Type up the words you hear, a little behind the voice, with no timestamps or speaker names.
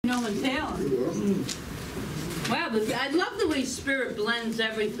know and Taylor. Wow, I love the way Spirit blends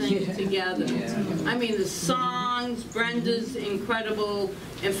everything together. I mean, the songs, Brenda's incredible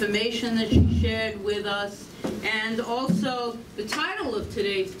information that she shared with us, and also the title of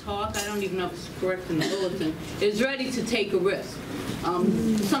today's talk, I don't even know if it's correct in the bulletin, is Ready to Take a Risk.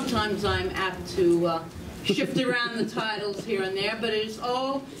 Sometimes I'm apt to shift around the titles here and there, but it's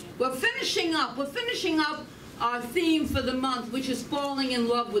all, we're finishing up our theme for the month, which is falling in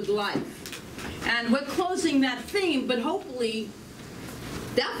love with life. And we're closing that theme, but hopefully,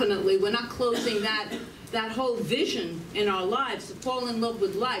 definitely, we're not closing that whole vision in our lives to fall in love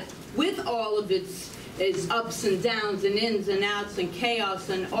with life, with all of its ups and downs and ins and outs and chaos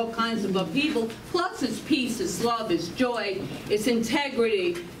and all kinds of upheaval, plus its peace, its love, its joy, its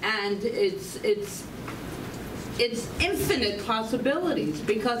integrity, and its infinite possibilities,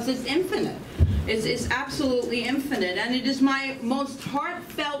 because it's infinite. It's absolutely infinite, and it is my most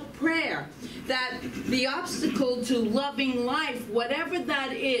heartfelt prayer that the obstacle to loving life, whatever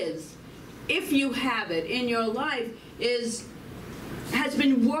that is, if you have it in your life, has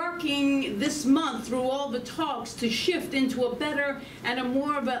been working this month through all the talks to shift into a better and a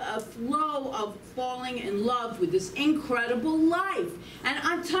more of a flow of falling in love with this incredible life. And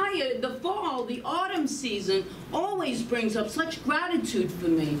I tell you, the fall, the autumn season always brings up such gratitude for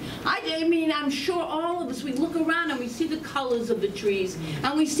me. I mean, I'm sure all of us, we look around and we see the colors of the trees,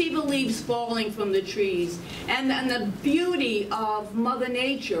 and we see the leaves falling from the trees, and the beauty of Mother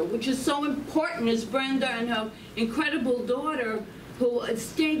Nature, which is so important, as Brenda and her incredible daughter who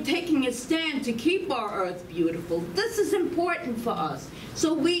is taking a stand to keep our earth beautiful. This is important for us.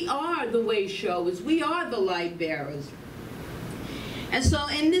 So we are the way showers. We are the light bearers. And so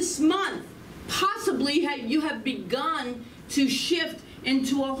in this month, possibly you have begun to shift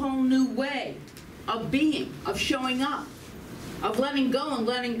into a whole new way of being, of showing up, of letting go and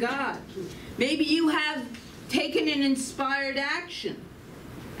letting God. Maybe you have taken an inspired action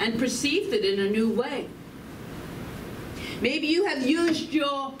and perceived it in a new way. Maybe you have used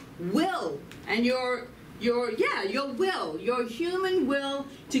your will and your will, your human will,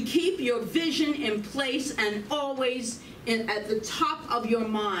 to keep your vision in place and always at the top of your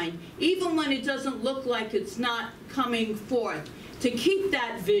mind, even when it doesn't look like it's not coming forth, to keep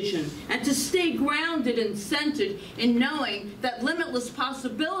that vision and to stay grounded and centered in knowing that limitless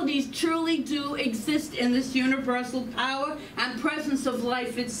possibilities truly do exist in this universal power and presence of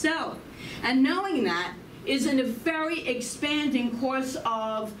life itself. And knowing that is in a very expanding course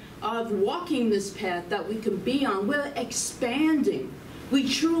of walking this path that we can be on. We're expanding. We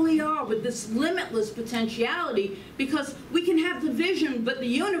truly are, with this limitless potentiality, because we can have the vision, but the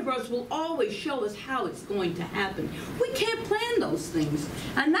universe will always show us how it's going to happen. We can't plan those things,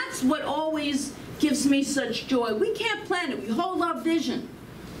 and that's what always gives me such joy. We can't plan it. We hold our vision.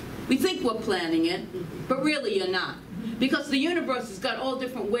 We think we're planning it, but really you're not. Because the universe has got all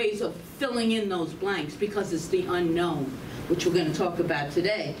different ways of filling in those blanks, because it's the unknown, which we're going to talk about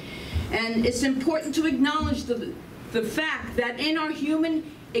today. And it's important to acknowledge the fact that in our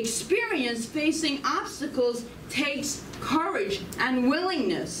human experience, facing obstacles takes courage and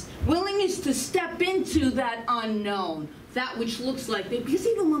willingness. Willingness to step into that unknown, that which looks like, because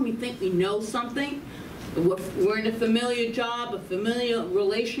even when we think we know something, we're in a familiar job, a familiar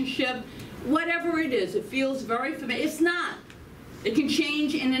relationship, whatever it is, it feels very familiar. It's not. It can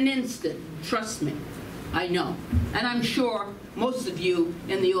change in an instant. Trust me. I know. And I'm sure most of you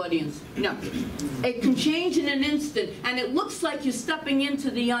in the audience know. It can change in an instant, and it looks like you're stepping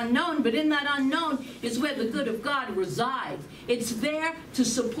into the unknown, but in that unknown is where the good of God resides. It's there to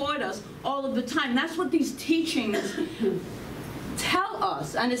support us all of the time. That's what these teachings tell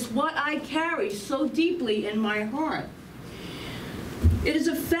us, and it's what I carry so deeply in my heart. It is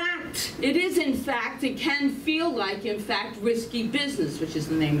a fact, it is in fact, it can feel like, in fact, risky business, which is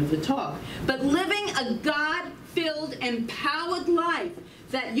the name of the talk. But living a God-filled, empowered life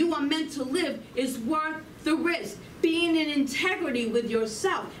that you are meant to live is worth the risk. Being in integrity with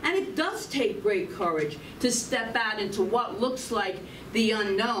yourself. And it does take great courage to step out into what looks like the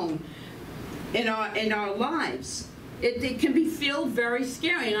unknown in our lives. It can feel very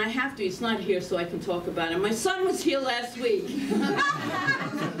scary, and I have to. He's not here, so I can talk about it. My son was here last week. He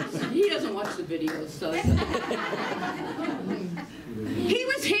doesn't watch the videos, so. He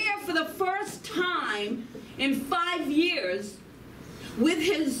was here for the first time in 5 years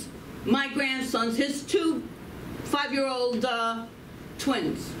with my grandsons, his two 5-year-old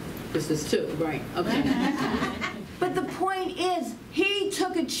twins. This is 2, right? Okay. But the point is, he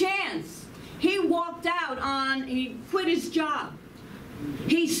took a chance. He walked out he quit his job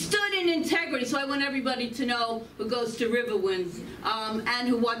He stood in integrity. So I want everybody to know, who goes to Riverwinds and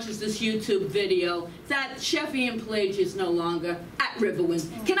who watches this YouTube video, that Sheffy and Palagye is no longer at Riverwinds.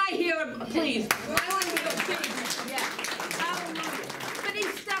 Can I hear him, please? I want to go big. Yeah. But he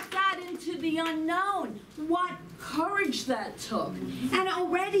stepped out into the unknown. What courage that took. And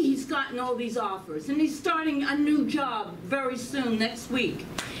already he's gotten all these offers. And he's starting a new job very soon, next week.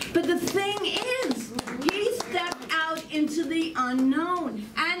 But the thing is, he stepped out into the unknown.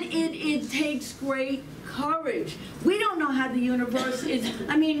 And it takes great courage. We don't know how the universe is.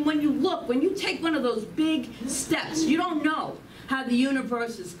 I mean, when you take one of those big steps, you don't know how the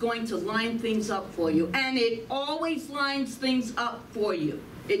universe is going to line things up for you. And it always lines things up for you.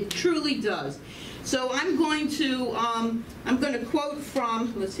 It truly does. So I'm going to quote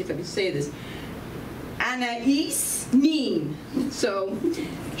from, let's see if I can say this, Anais Nin. So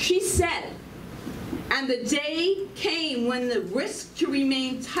she said, "And the day came when the risk to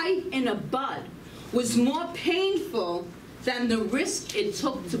remain tight in a bud was more painful than the risk it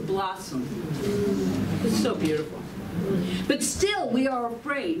took to blossom." It's so beautiful. But still, we are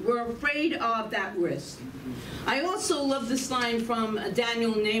afraid. We're afraid of that risk. I also love this line from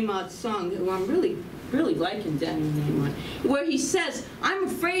Daniel Neymart's song, who I'm really liking Daniel Neymart, where he says, "I'm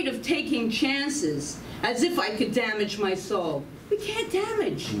afraid of taking chances as if I could damage my soul." We can't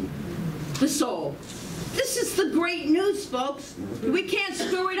damage the soul. This is the great news, folks. We can't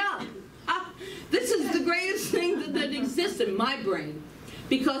screw it up. This is the greatest thing that exists in my brain.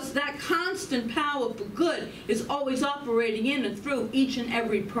 Because that constant power for good is always operating in and through each and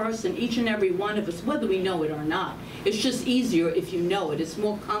every person, each and every one of us, whether we know it or not. It's just easier if you know it. It's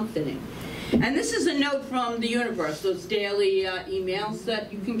more comforting. And this is a note from the universe, those daily emails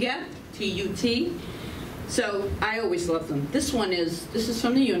that you can get, TUT. So I always love them. This is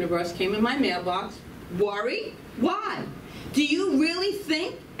from the universe, came in my mailbox. Worry? Why? Do you really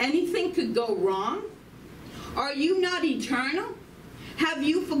think anything could go wrong? Are you not eternal? Have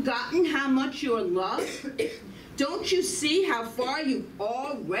you forgotten how much you're loved? Don't you see how far you've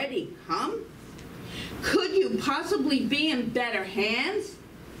already come? Could you possibly be in better hands?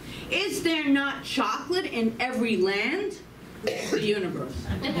 Is there not chocolate in every land? The universe.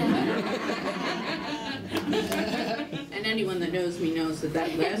 And anyone that knows me knows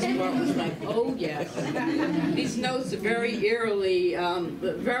that last part was like, oh yes. These notes are very eerily,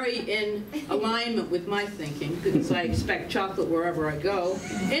 very in alignment with my thinking, because I expect chocolate wherever I go,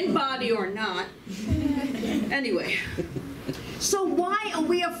 in body or not. Anyway, so why are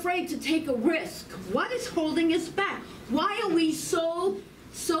we afraid to take a risk? What is holding us back? Why are we so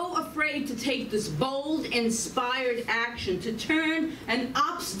afraid to take this bold, inspired action to turn an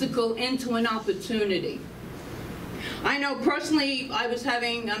obstacle into an opportunity? I know personally, I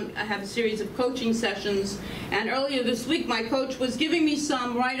have a series of coaching sessions, and earlier this week my coach was giving me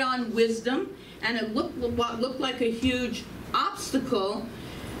some right-on wisdom, and it looked what looked like a huge obstacle.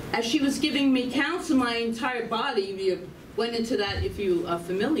 As she was giving me counsel, my entire body, you went into that, if you are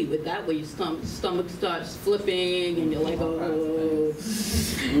familiar with that, where your stomach starts flipping and you're like, oh.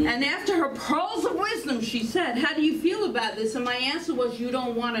 And after her pearls of wisdom, she said, "How do you feel about this?" And my answer was, "You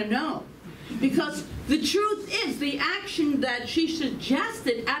don't want to know." Because the truth is, the action that she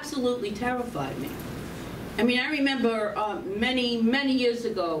suggested absolutely terrified me. I mean, I remember many, many years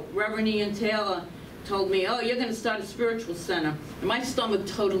ago, Reverend Ian Taylor told me, "Oh, you're going to start a spiritual center." And my stomach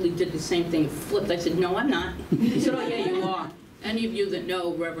totally did the same thing. It flipped. I said, "No, I'm not." He said, "Oh, yeah, you are." Any of you that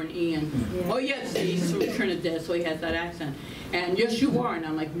know Reverend Ian, yeah. Oh, yes, he's from Trinidad, so he has that accent. And yes, you are. And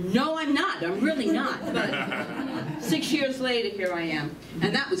I'm like, "No, I'm not. I'm really not." But 6 years later, here I am.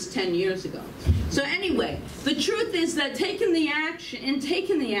 And that was 10 years ago. So anyway, the truth is that taking the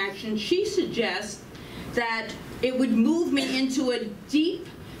action, she suggests that it would move me into a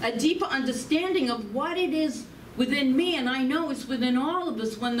deeper understanding of what it is within me, and I know it's within all of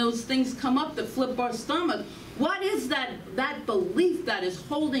us when those things come up that flip our stomach. What is that belief that is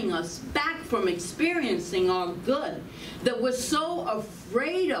holding us back from experiencing our good, that we're so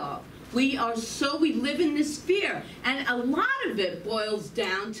afraid of? We live in this fear, and a lot of it boils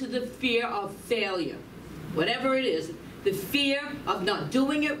down to the fear of failure. Whatever it is, the fear of not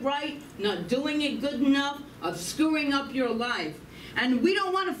doing it right, not doing it good enough, of screwing up your life. And we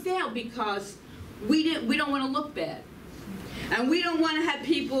don't want to fail because we don't want to look bad. And we don't want to have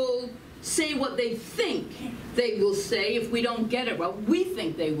people say what they think they will say if we don't get it right. We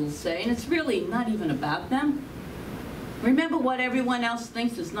think they will say, and it's really not even about them. Remember, what everyone else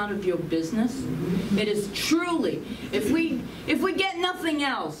thinks is none of your business. It is truly, if we get nothing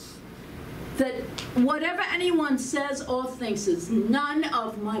else, that whatever anyone says or thinks is none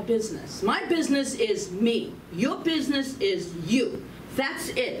of my business. My business is me. Your business is you. That's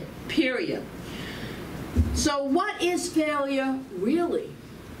it, period. So what is failure really?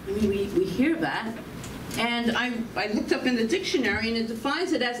 I mean, we hear that. And I looked up in the dictionary, and it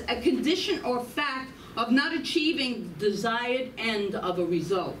defines it as a condition or fact of not achieving the desired end of a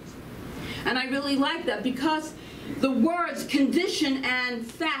result. And I really like that, because the words condition and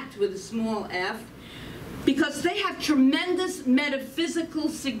fact with a small f, because they have tremendous metaphysical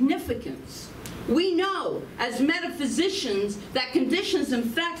significance. We know, as metaphysicians, that conditions and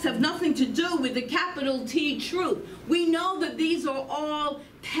facts have nothing to do with the capital T truth. We know that these are all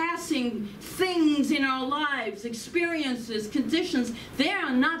passing things in our lives, experiences, conditions. They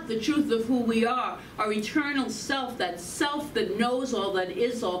are not the truth of who we are, our eternal self that knows all, that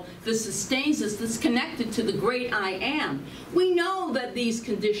is all, that sustains us, that's connected to the great I am. We know that these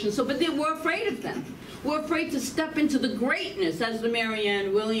conditions, but we're afraid of them. We're afraid to step into the greatness, as the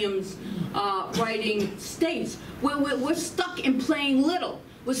Marianne Williams writing states. We're stuck in playing little.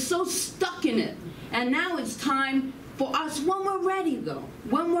 We're so stuck in it. And now it's time for us, when we're ready though,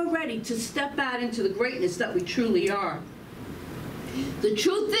 when we're ready to step out into the greatness that we truly are. The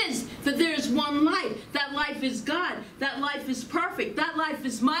truth is that there is one life. That life is God. That life is perfect. That life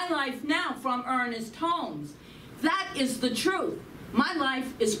is my life now, from Ernest Holmes. That is the truth. My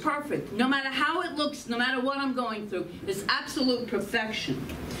life is perfect. No matter how it looks, no matter what I'm going through, it's absolute perfection.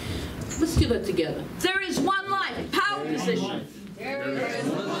 Let's do that together. There is one life. Power position. There is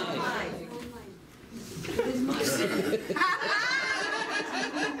one life.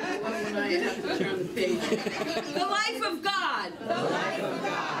 I have to turn the page. The life of God. The life of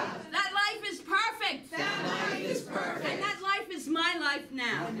God. That life is perfect. That life is perfect. And that life is my life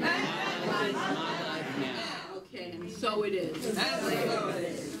now. That life is my life now. Okay, and so it is.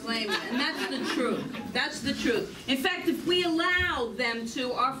 Claim it. And that's the truth. That's the truth. In fact, if we allow them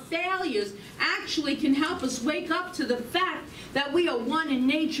to, our failures actually can help us wake up to the fact that we are one in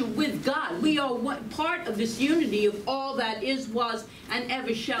nature with God. We are part of this unity of all that is, was, and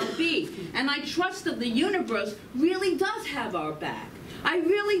ever shall be. And I trust that the universe really does have our back. I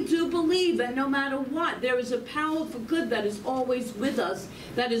really do believe that no matter what, there is a power for good that is always with us,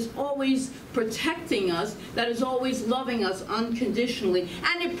 that is always protecting us, that is always loving us unconditionally,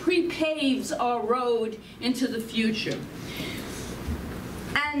 and it prepaves our road into the future.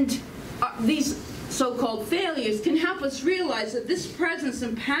 And these so-called failures can help us realize that this presence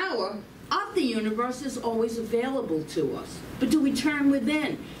and power of the universe is always available to us. But do we turn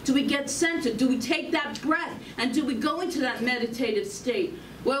within? Do we get centered? Do we take that breath? And do we go into that meditative state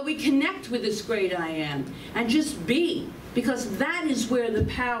where we connect with this great I am and just be? Because that is where the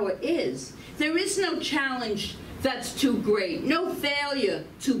power is. There is no challenge that's too great, no failure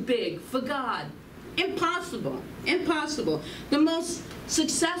too big for God. Impossible. Impossible. The most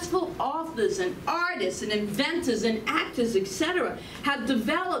successful authors and artists and inventors and actors, etc., have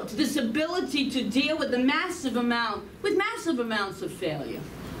developed this ability to deal with massive amounts of failure.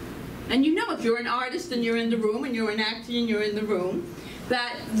 And you know, if you're an artist and you're in the room, and you're an actor and you're in the room,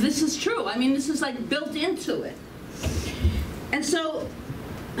 that this is true. I mean, this is like built into it. And so,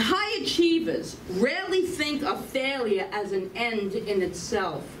 high achievers rarely think of failure as an end in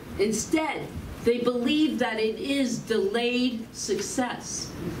itself. Instead, they believe that it is delayed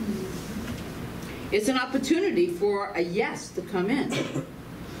success. It's an opportunity for a yes to come in.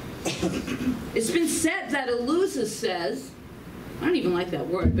 It's been said that a loser says, I don't even like that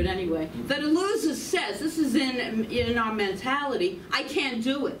word, but anyway, that a loser says, this is in our mentality, I can't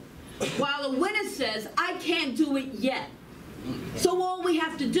do it. While a winner says, I can't do it yet. So all we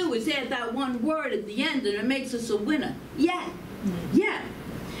have to do is add that one word at the end and it makes us a winner. Yet. Yet.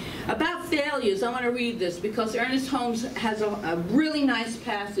 About failures, I want to read this because Ernest Holmes has a really nice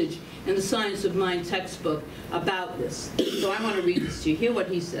passage in the Science of Mind textbook about this. So I want to read this to you. Hear what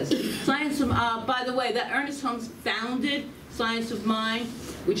he says. Science of, by the way, that Ernest Holmes founded Science of Mind,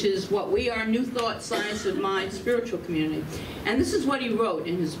 which is what we are, New Thought, Science of Mind, spiritual community. And this is what he wrote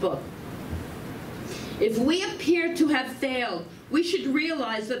in his book. If we appear to have failed, we should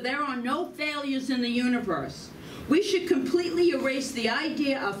realize that there are no failures in the universe. We should completely erase the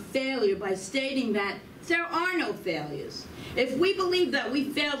idea of failure by stating that there are no failures. If we believe that we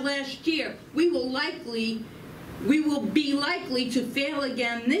failed last year, we will be likely to fail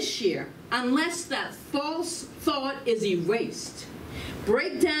again this year, unless that false thought is erased.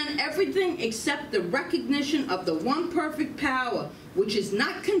 Break down everything except the recognition of the one perfect power, which is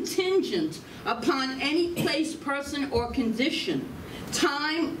not contingent upon any place, person, or condition,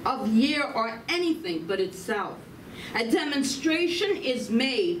 time of year, or anything but itself. A demonstration is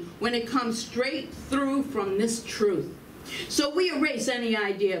made when it comes straight through from this truth. So we erase any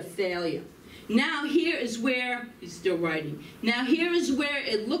idea of failure. Now here is where, he's still writing, now here is where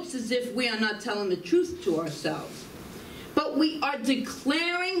it looks as if we are not telling the truth to ourselves. But we are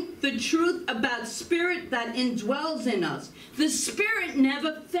declaring the truth about spirit that indwells in us. The spirit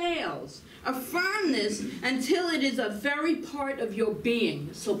never fails. Affirm this until it is a very part of your being.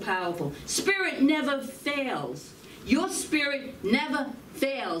 It's so powerful. Spirit never fails. Your spirit never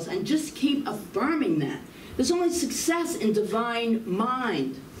fails. And just keep affirming that. There's only success in divine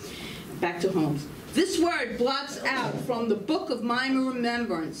mind. Back to Holmes. This word blots out from the book of mind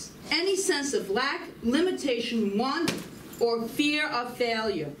remembrance any sense of lack, limitation, want, or fear of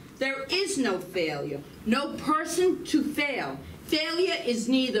failure. There is no failure. No person to fail. Failure is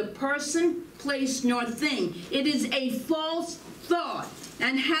neither person, place, nor thing. It is a false thought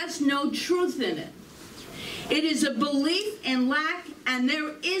and has no truth in it. It is a belief in lack, and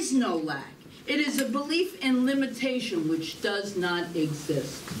there is no lack. It is a belief in limitation, which does not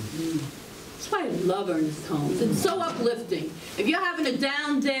exist. That's why I love Ernest Holmes. It's so uplifting. If you're having a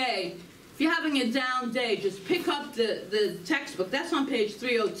down day, just pick up the textbook. That's on page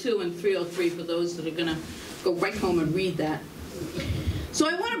 302 and 303 for those that are going to go right home and read that. So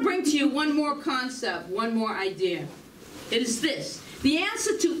I want to bring to you one more concept, one more idea. It is this. The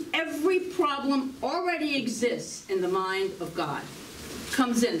answer to every problem already exists in the mind of God.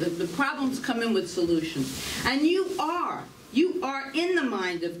 Comes in. The problems come in with solutions. And you are in the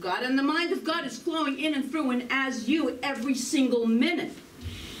mind of God, and the mind of God is flowing in and through and as you every single minute.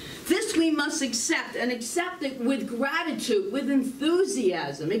 This we must accept, and accept it with gratitude, with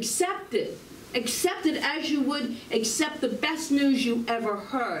enthusiasm. Accept it. Accept it as you would accept the best news you ever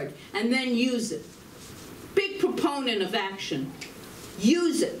heard, and then use it. Big proponent of action.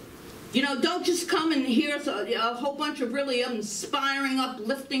 Use it. You know, don't just come and hear a whole bunch of really inspiring,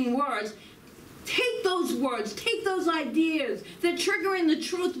 uplifting words. Take those words, take those ideas, they're triggering the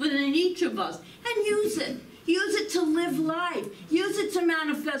truth within each of us, and use it. Use it to live life. Use it to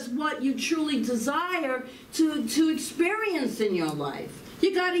manifest what you truly desire to experience in your life.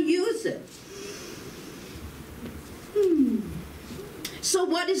 You got to use it. So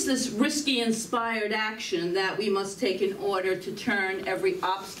what is this risky, inspired action that we must take in order to turn every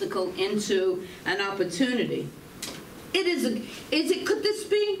obstacle into an opportunity? Could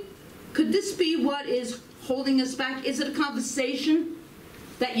this be what is holding us back? Is it a conversation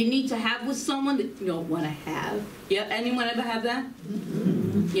that you need to have with someone that you don't want to have? Yeah, anyone ever have that?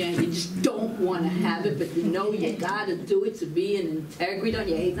 Yeah, you just don't want to have it, but you know you got to do it to be in integrity. Don't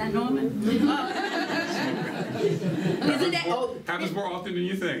you hate that, Norman? Happens more often than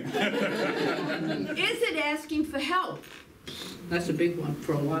you think. Is it asking for help? That's a big one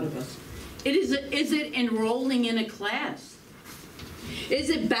for a lot of us. Is it enrolling in a class? Is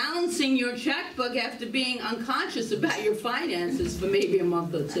it balancing your checkbook after being unconscious about your finances for maybe a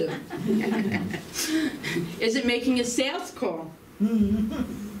month or two? Is it making a sales call?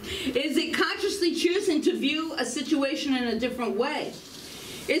 Is it consciously choosing to view a situation in a different way?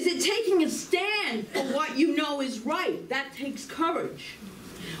 Is it taking a stand for what you know is right? That takes courage.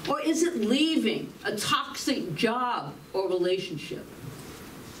 Or is it leaving a toxic job or relationship?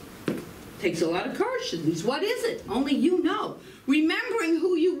 Takes a lot of courage to lose. What is it? Only you know. Remembering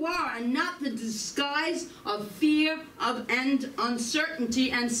who you are and not the disguise of fear and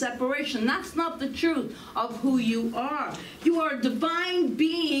uncertainty and separation. That's not the truth of who you are. You are a divine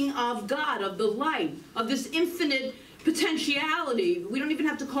being of God, of the light, of this infinite potentiality. We don't even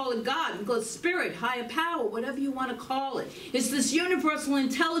have to call it God. We can call it spirit, higher power, whatever you want to call it. It's this universal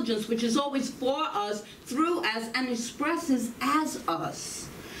intelligence which is always for us, through us, and expresses as us.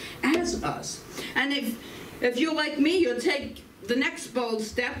 As us. And if you're like me, you'll take the next bold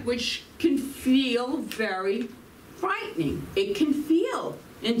step, which can feel very frightening. It can feel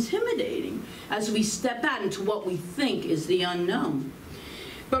intimidating as we step out into what we think is the unknown.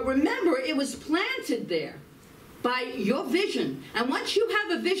 But remember, it was planted there by your vision. And once you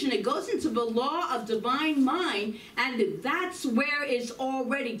have a vision, it goes into the law of divine mind, and that's where it's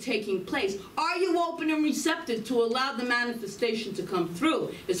already taking place. Are you open and receptive to allow the manifestation to come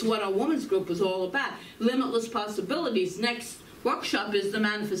through? It's what our women's group is all about. Limitless possibilities. Next workshop is the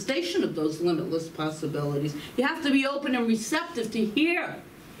manifestation of those limitless possibilities. You have to be open and receptive to hear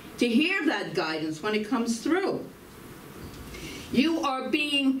that guidance when it comes through. You are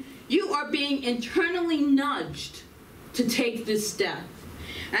being internally nudged to take this step.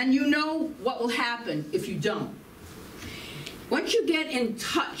 And you know what will happen if you don't. Once you get in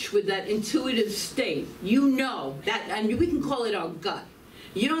touch with that intuitive state, you know that, and we can call it our gut.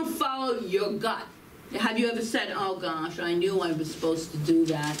 You don't follow your gut. Have you ever said, oh gosh, I knew I was supposed to do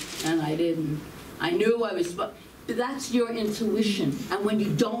that, and I didn't. I knew I was supposed. that's your intuition. And when you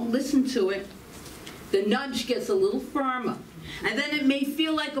don't listen to it, the nudge gets a little firmer. And then it may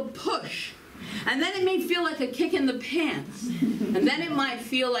feel like a push. And then it may feel like a kick in the pants. And then it might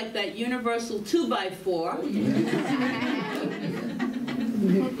feel like that universal 2x4.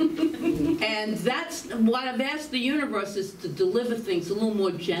 And that's what I've asked the universe, is to deliver things a little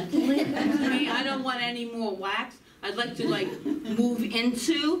more gently to me. I don't want any more wax. I'd like to, like, move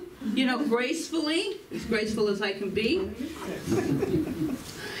into, you know, gracefully, as graceful as I can be.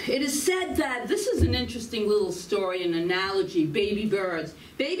 It is said that, this is an interesting little story, an analogy, baby birds.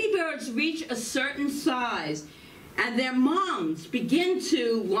 Baby birds reach a certain size, and their moms begin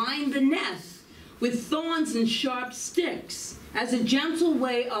to line the nest with thorns and sharp sticks as a gentle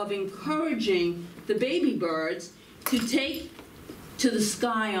way of encouraging the baby birds to take to the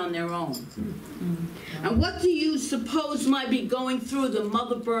sky on their own. And what do you suppose might be going through the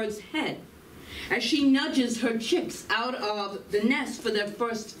mother bird's head as she nudges her chicks out of the nest for their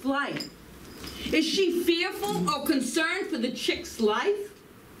first flight? Is she fearful or concerned for the chick's life?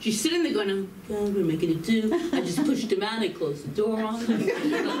 She's sitting there going, oh, we're making it too. I just pushed him out, I closed the door on him.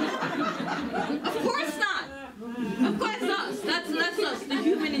 Of course not. Of course us. That's us, the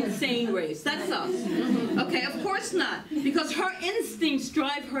human insane race. That's us. Okay, of course not. Because her instincts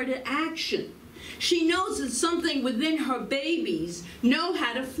drive her to action. She knows that something within her babies know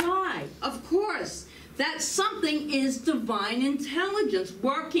how to fly. Of course. That something is divine intelligence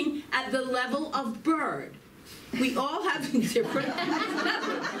working at the level of bird. We all have different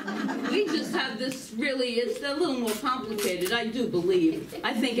methods. We just have this really, it's a little more complicated, I do believe.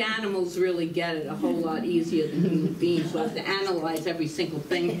 I think animals really get it a whole lot easier than human beings who have to analyze every single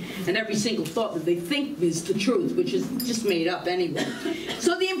thing and every single thought that they think is the truth, which is just made up anyway.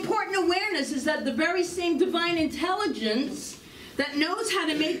 So the important awareness is that the very same divine intelligence that knows how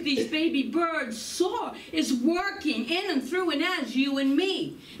to make these baby birds soar is working in and through and as you and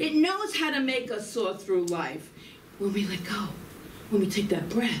me. It knows how to make us soar through life. When we let go, when we take that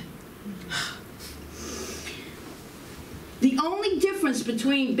breath. The only difference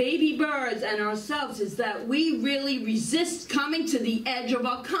between baby birds and ourselves is that we really resist coming to the edge of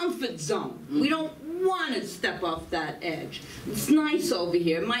our comfort zone. We don't want to step off that edge. It's nice over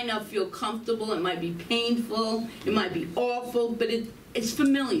here. It might not feel comfortable. It might be painful. It might be awful, but it's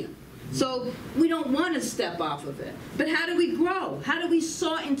familiar. So we don't want to step off of it. But how do we grow? How do we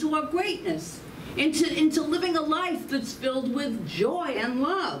soar into our greatness? Into living a life that's filled with joy and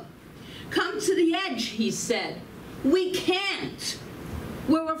love. Come to the edge, he said. We can't.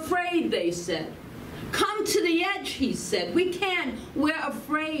 We're afraid, they said. Come to the edge, he said. We can't. We're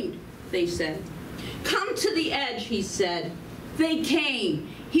afraid, they said. Come to the edge, he said. They came.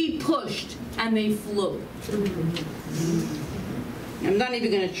 He pushed, and they flew. I'm not even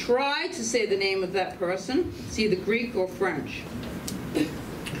going to try to say the name of that person. It's either Greek or French.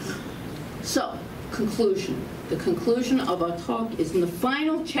 So, conclusion. The conclusion of our talk is in the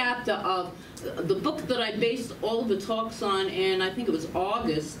final chapter of the book that I based all of the talks on in, I think it was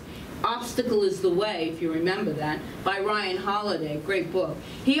August, Obstacle is the Way, if you remember that, by Ryan Holiday, great book.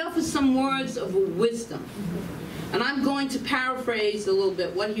 He offers some words of wisdom. And I'm going to paraphrase a little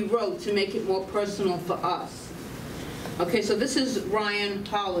bit what he wrote to make it more personal for us. Okay, so this is Ryan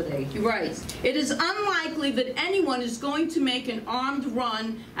Holiday. He writes, "It is unlikely that anyone is going to make an armed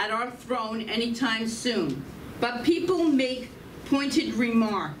run at our throne anytime soon. But people make pointed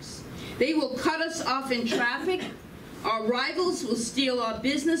remarks. They will cut us off in traffic. Our rivals will steal our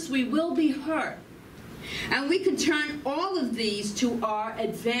business. We will be hurt. And we can turn all of these to our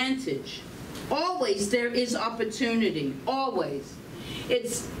advantage. Always there is opportunity. Always.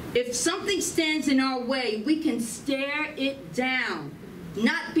 If something stands in our way, we can stare it down,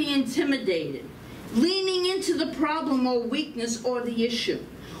 not be intimidated, leaning into the problem or weakness or the issue.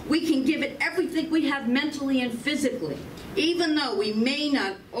 We can give it everything we have mentally and physically, even though we may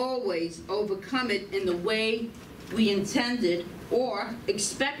not always overcome it in the way we intended or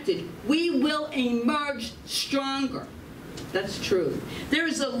expected. We will emerge stronger." That's true. There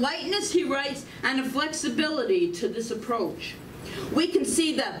is a lightness, he writes, and a flexibility to this approach. We can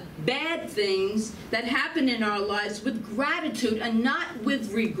see the bad things that happen in our lives with gratitude and not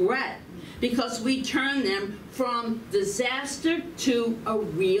with regret, because we turn them from disaster to a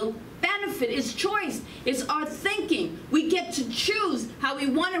real benefit. It's choice. It's our thinking. We get to choose how we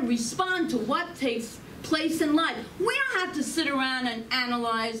want to respond to what takes place in life. We don't have to sit around and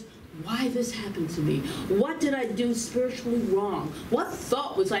analyze why this happened to me. What did I do spiritually wrong? What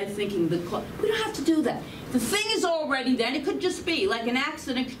thought was I thinking? We don't have to do that. The thing is already there, and it could just be, like an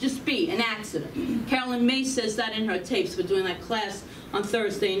accident could just be an accident. Carolyn May says that in her tapes. We're doing that class on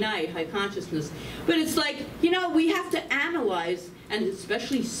Thursday night, high consciousness. But it's like, you know, we have to analyze, and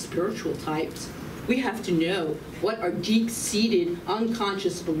especially spiritual types, we have to know what our deep-seated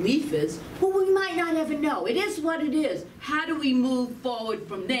unconscious belief is. Well, we might not ever know. It is what it is. How do we move forward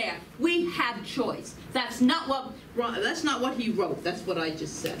from there? We have choice. That's not what he wrote. That's what I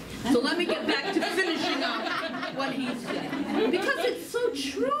just said. So let me get back to finishing up what he said. Because it's so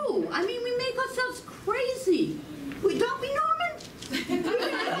true. I mean, we make ourselves crazy. Don't we, Norman?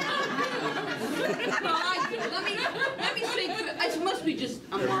 Well, I do. Let me say, it must be just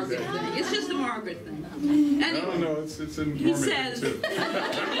a Margaret thing. It's just a Margaret thing. Anyway, No, it's informative too.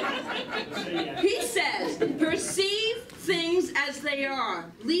 He says, perceive things as they are.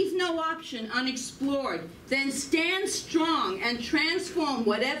 Leave no option unexplored. Then stand strong and transform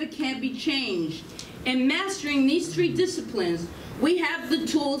whatever can be changed. In mastering these three disciplines, we have the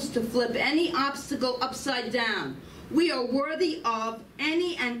tools to flip any obstacle upside down. We are worthy of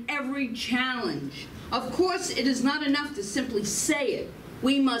any and every challenge. Of course, it is not enough to simply say it.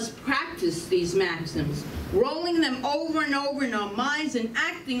 We must practice these maxims, rolling them over and over in our minds and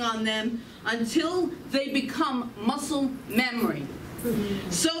acting on them until they become muscle memory.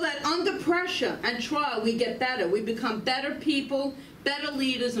 So that under pressure and trial, we get better. We become better people, better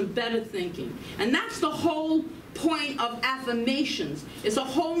leaders, and better thinking. And that's the whole point of affirmations. It's a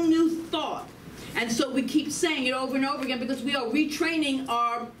whole new thought. And so we keep saying it over and over again because we are retraining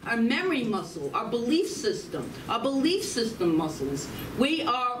our memory muscle, our belief system muscles. We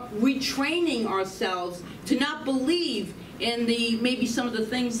are retraining ourselves to not believe in maybe some of the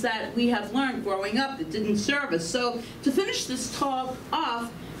things that we have learned growing up that didn't serve us. So to finish this talk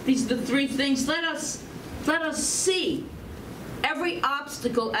off, these are the three things. Let us see every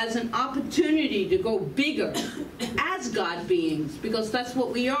obstacle as an opportunity to go bigger as God beings, because that's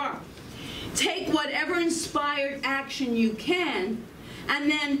what we are. Take whatever inspired action you can, and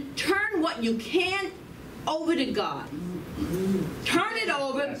then turn what you can over to God. Turn it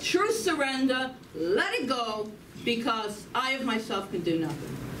over, true surrender, let it go, because I of myself can do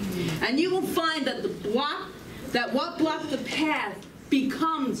nothing. And you will find that what blocked the path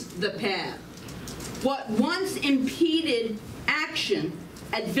becomes the path. What once impeded action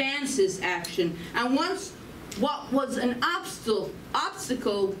advances action, and what was an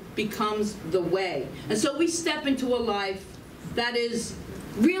obstacle becomes the way. And so we step into a life that is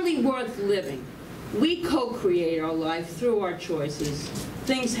really worth living. We co-create our life through our choices.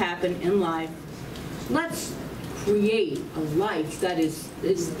 Things happen in life. Let's create a life that is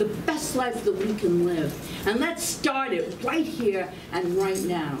the best life that we can live. And let's start it right here and right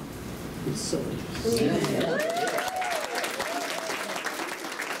now. It's so easy.